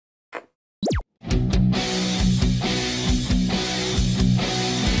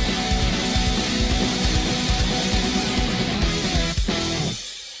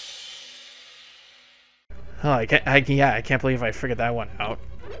Oh, yeah, I can't believe I figured that one out.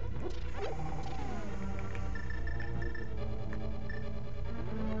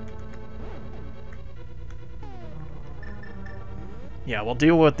 Yeah, we'll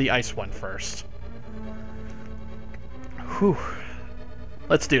deal with the ice one first. Whew.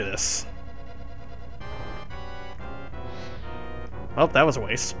 Let's do this. Oh, that was a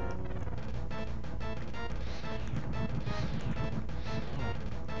waste.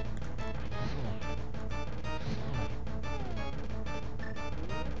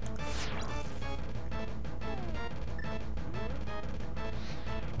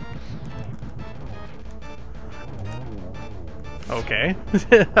 Okay.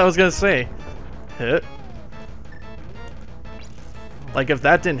 I was gonna say. Hit. Like, if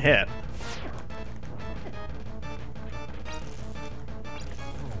that didn't hit.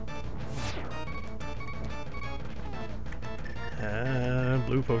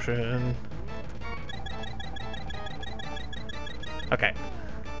 Blue potion. Okay.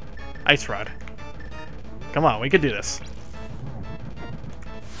 Ice rod. Come on, we could do this.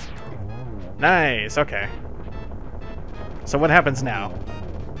 Nice, okay. So what happens now?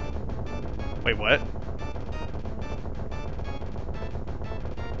 Wait, what?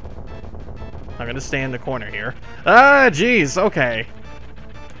 I'm gonna stay in the corner here. Ah, jeez, okay.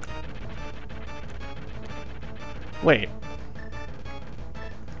 Wait.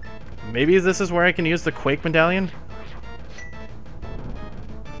 Maybe this is where I can use the Quake Medallion?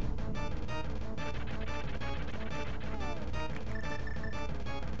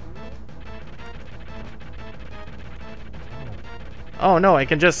 Oh no, I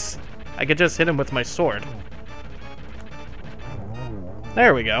could just hit him with my sword.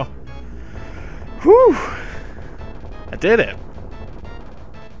 There we go. Whew! I did it.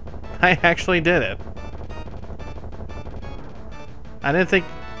 I actually did it. I didn't think...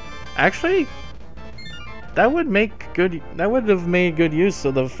 Actually, that would have made good use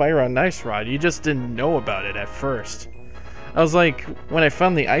of the fire on ice rod. You just didn't know about it at first. I was like, when I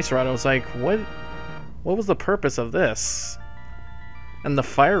found the ice rod, I was like, what was the purpose of this? And the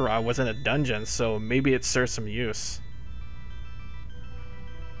fire rod was in a dungeon, so maybe it serves some use.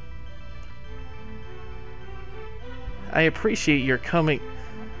 I appreciate your coming...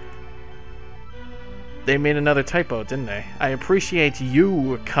 They made another typo, didn't they? I appreciate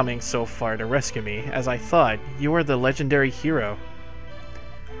you coming so far to rescue me, as I thought you were the legendary hero.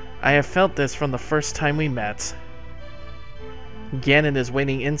 I have felt this from the first time we met. Ganon is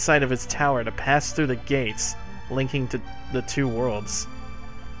waiting inside of his tower to pass through the gates, linking to the two worlds.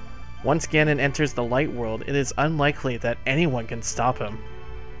 Once Ganon enters the light world, it is unlikely that anyone can stop him.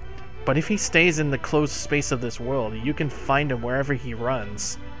 But if he stays in the closed space of this world, you can find him wherever he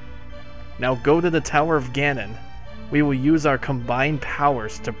runs. Now go to the Tower of Ganon. We will use our combined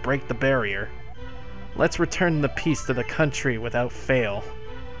powers to break the barrier. Let's return the peace to the country without fail.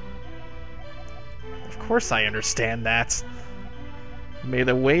 Of course I understand that. May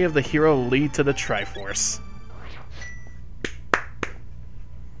the way of the hero lead to the Triforce.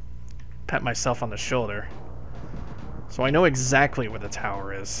 Pat myself on the shoulder. So I know exactly where the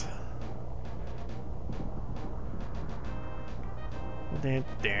tower is.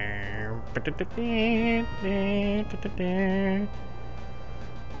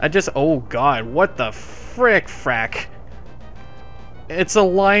 Oh god, what the frack? It's a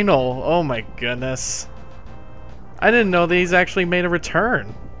Lionel. Oh my goodness. I didn't know these actually made a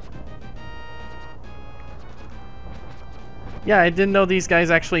return. Yeah, I didn't know these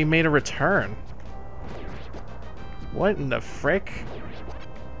guys actually made a return. What in the frick?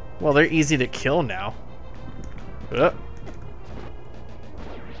 Well, they're easy to kill now.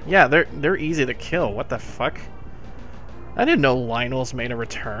 Yeah, they're easy to kill. What the fuck? I didn't know Lionel's made a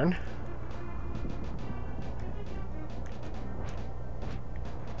return.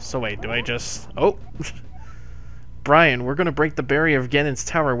 So wait, do I just... Oh! Brian, we're gonna break the barrier of Ganon's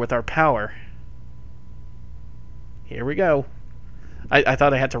tower with our power. Here we go. I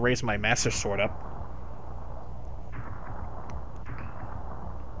thought I had to raise my Master Sword up.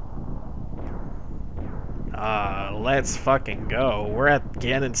 Let's fucking go. We're at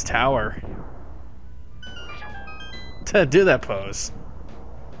Ganon's tower. To do that pose.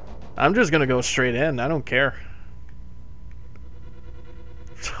 I'm just gonna go straight in. I don't care.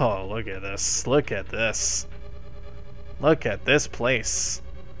 Oh, look at this. Look at this. Look at this place.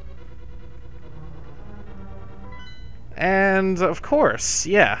 And, of course,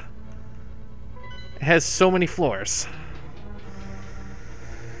 yeah. It has so many floors.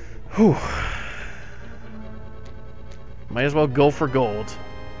 Whew. Might as well go for gold.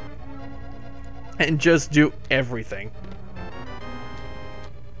 And just do everything.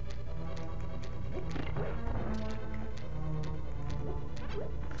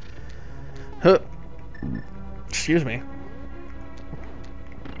 Huh. Excuse me.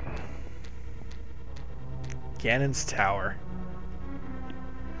 Ganon's Tower.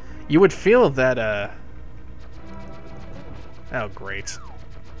 You would feel that, oh, great.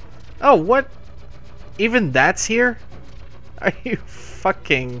 Oh, what? Even that's here? Are you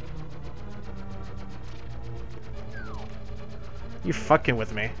fucking... You fucking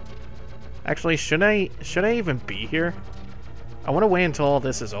with me. Actually, should I even be here? I want to wait until all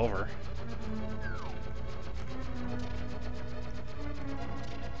this is over.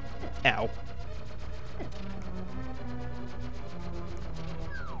 Ow.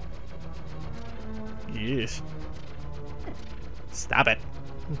 Yes. Stop it.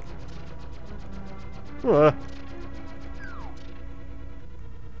 I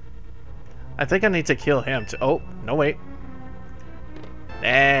think I need to kill him to... Oh, no wait.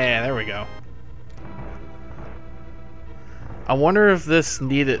 There we go. I wonder if this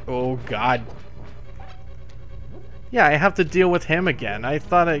needed... Oh, God. Yeah, I have to deal with him again. I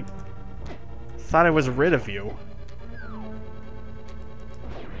thought I was rid of you.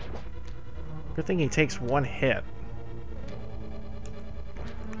 Good thing he takes one hit.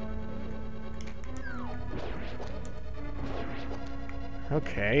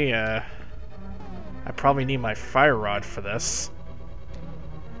 Okay, I probably need my fire rod for this.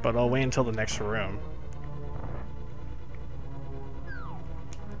 But I'll wait until the next room.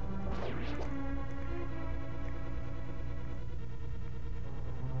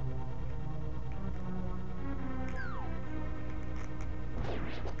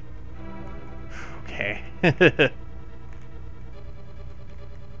 Okay.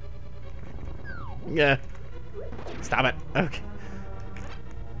 Yeah. Stop it. Okay.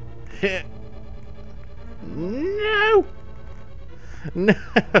 No! No!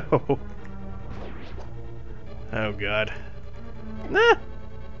 Oh, God. Nah!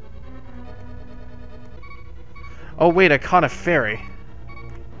 Oh, wait, I caught a fairy.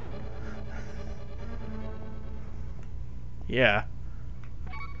 Yeah.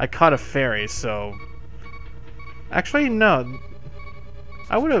 I caught a fairy, so... Actually, no.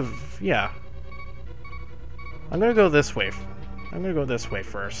 I would have... Yeah. I'm gonna go this way. I'm gonna go this way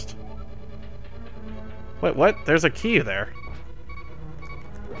first. Wait, what? There's a key there.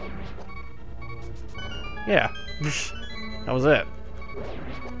 Yeah. That was it.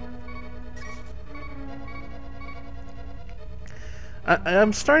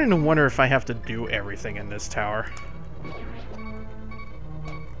 I'm starting to wonder if I have to do everything in this tower.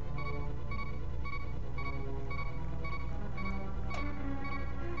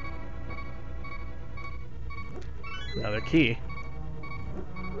 Another key.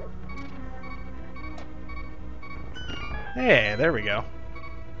 Hey, there we go.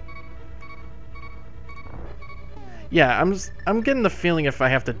 Yeah, I'm getting the feeling if I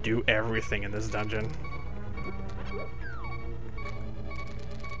have to do everything in this dungeon.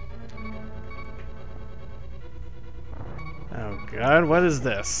 Oh God, what is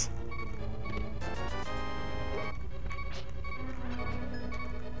this?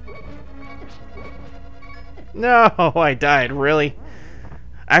 No, I died, really?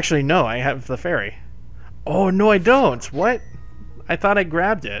 Actually, no, I have the fairy. Oh, no, I don't. What? I thought I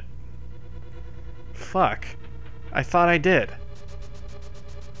grabbed it. Fuck. I thought I did.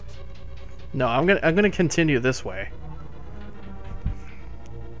 No, I'm gonna continue this way.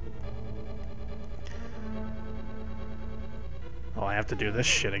 Oh, I have to do this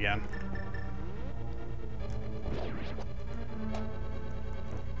shit again.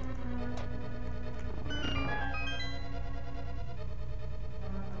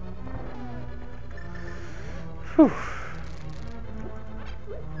 Whew.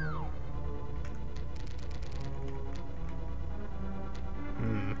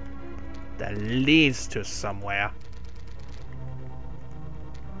 That leads to somewhere.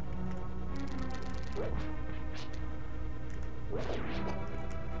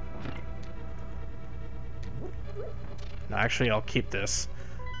 No, actually, I'll keep this.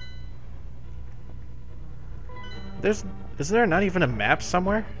 Is there not even a map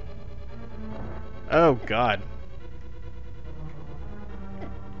somewhere? Oh, God.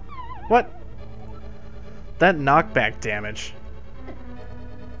 What? That knockback damage.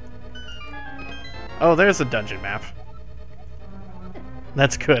 Oh, there's a dungeon map.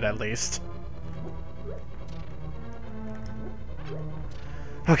 That's good, at least.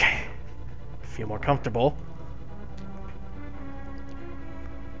 Okay. Feel more comfortable.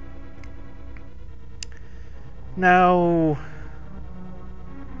 Now...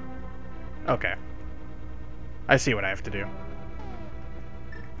 Okay. I see what I have to do.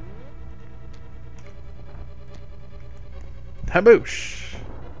 Haboosh.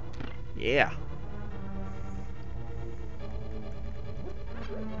 Yeah.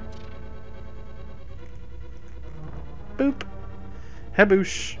 Boop.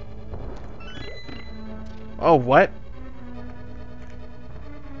 Heboosh. Oh, what?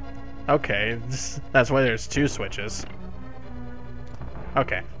 Okay, that's why there's 2 switches.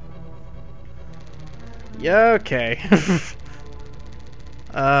 Okay. Yeah, okay.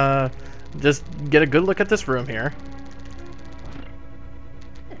 Just get a good look at this room here.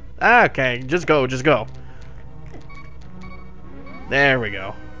 Ah, okay, just go, just go. There we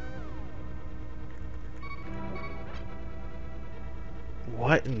go.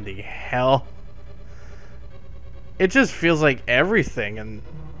 What in the hell? It just feels like everything, and...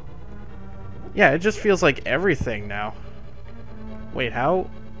 yeah, it just feels like everything now. Wait, how?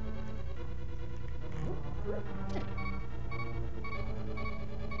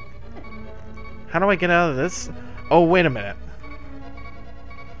 How do I get out of this? Oh, wait a minute.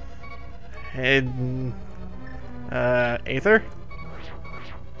 Aether?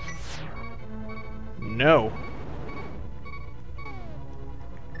 No.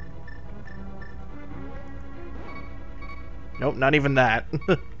 Nope, not even that.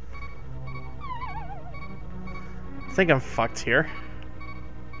 I think I'm fucked here.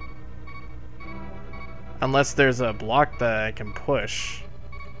 Unless there's a block that I can push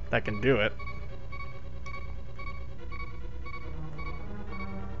that can do it.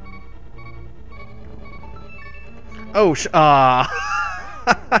 Oh, ah,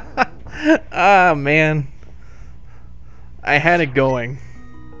 man. I had it going.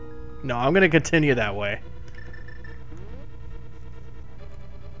 No, I'm gonna continue that way.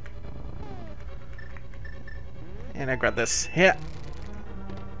 And I grab this. Yeah.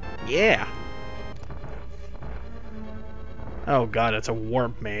 Yeah. Oh god, it's a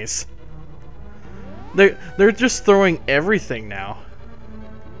warp maze. They're just throwing everything now.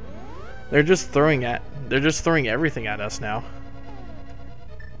 They're just throwing everything at us now.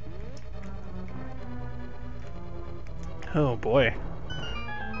 Oh boy.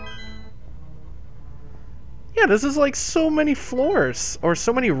 Yeah, this is like so many floors or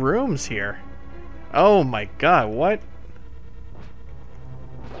so many rooms here. Oh my god, what?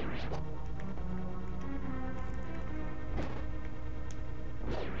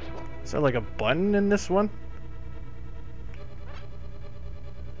 Is there like a button in this one?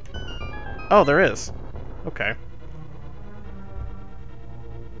 Oh, there is. Okay.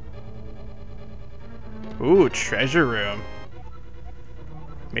 Ooh, treasure room.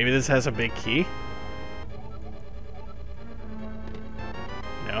 Maybe this has a big key?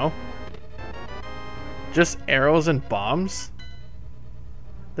 No. Just arrows and bombs?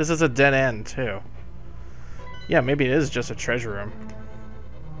 This is a dead end, too. Yeah, maybe it is just a treasure room.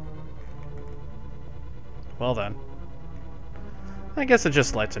 Well then. I guess it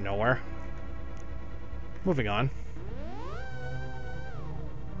just led to nowhere. Moving on.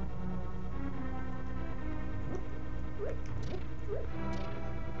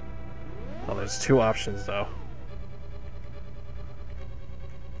 Oh, there's 2 options, though.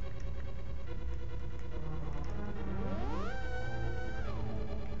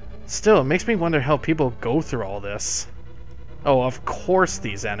 Still, it makes me wonder how people go through all this. Oh, of course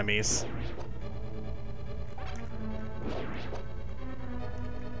these enemies.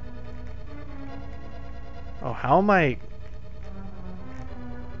 Oh, how am I...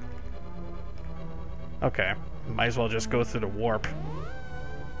 Okay, might as well just go through the warp.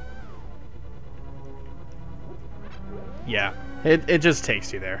 Yeah, it just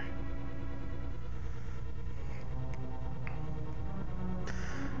takes you there.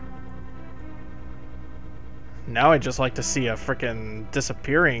 Now I'd just like to see a frickin'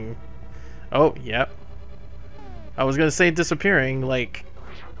 disappearing... Oh, yep. I was gonna say disappearing, like,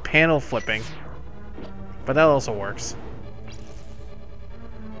 panel flipping. But that also works.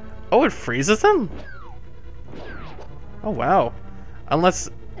 Oh, it freezes them? Oh, wow. Unless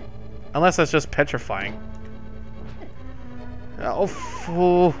that's just petrifying. Oh,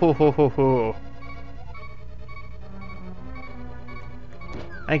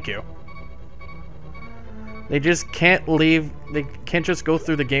 thank you. They just can't leave. They can't just go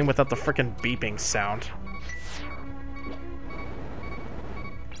through the game without the frickin' beeping sound.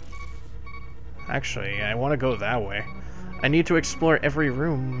 Actually, I want to go that way. I need to explore every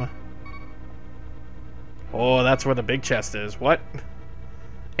room. Oh, that's where the big chest is. What?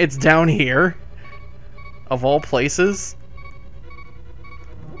 It's down here? Of all places?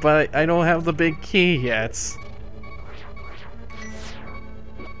 But I don't have the big key yet.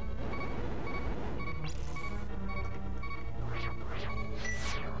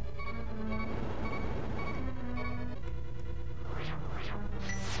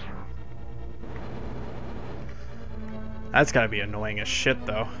 That's gotta be annoying as shit,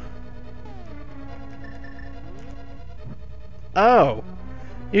 though. Oh!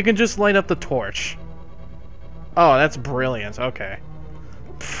 You can just light up the torch. Oh, that's brilliant. Okay.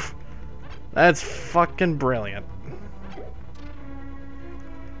 Pfft. That's fucking brilliant.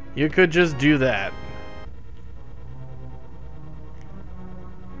 You could just do that.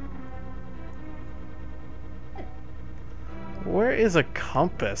 Where is a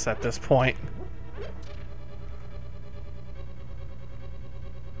compass at this point?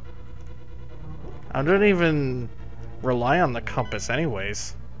 I don't even rely on the compass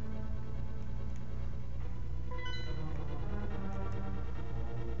anyways.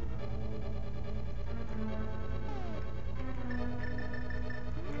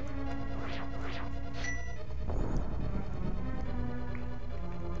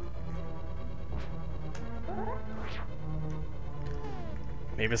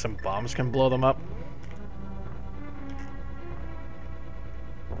 Maybe some bombs can blow them up.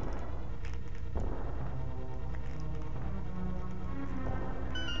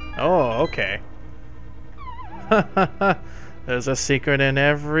 Oh, okay. There's a secret in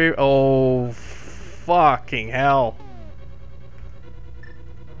every... Oh, fucking hell.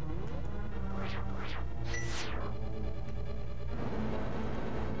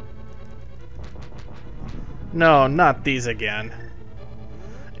 No, not these again.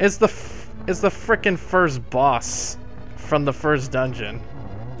 It's the frickin' first boss from the first dungeon.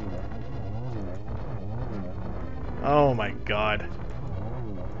 Oh my god.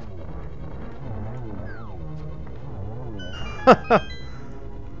 That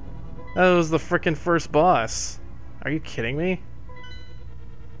was the frickin' first boss. Are you kidding me?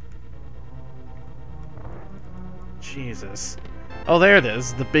 Jesus. Oh, there it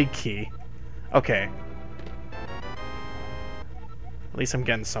is. The big key. Okay. At least I'm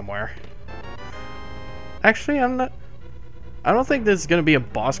getting somewhere. Actually, I'm not... I don't think this is gonna be a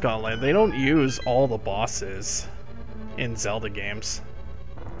boss gauntlet. They don't use all the bosses in Zelda games.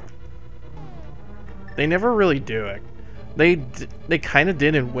 They never really do it. They kind of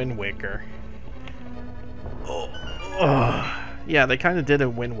did in Wind Waker. Oh, yeah, they kind of did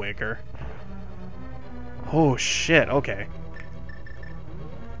in Wind Waker. Oh shit, okay.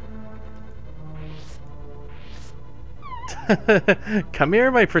 Come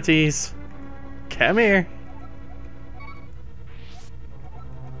here, my pretties. Come here.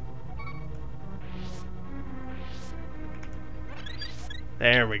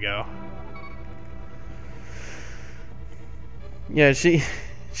 There we go. Yeah, she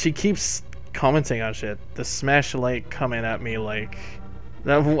keeps commenting on shit. The Smash Light coming at me like...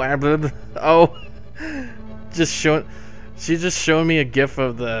 Oh. She just showed me a gif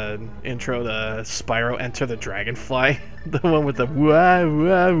of the intro to Spyro Enter the Dragonfly. The one with the wow,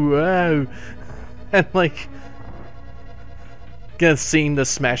 wow, wow. And like... seeing the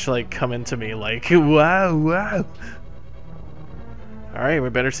Smash Light come into me like, wow, wow. Alright, we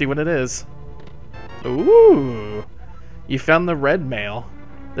better see what it is. Ooh! You found the red mail.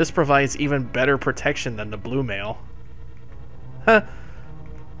 This provides even better protection than the blue mail. Huh.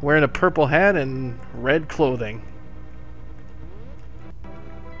 Wearing a purple hat and red clothing.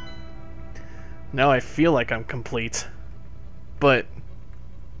 Now I feel like I'm complete. But...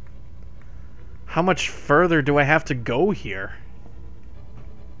 how much further do I have to go here?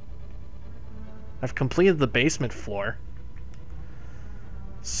 I've completed the basement floor.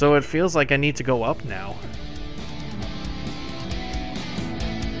 So it feels like I need to go up now.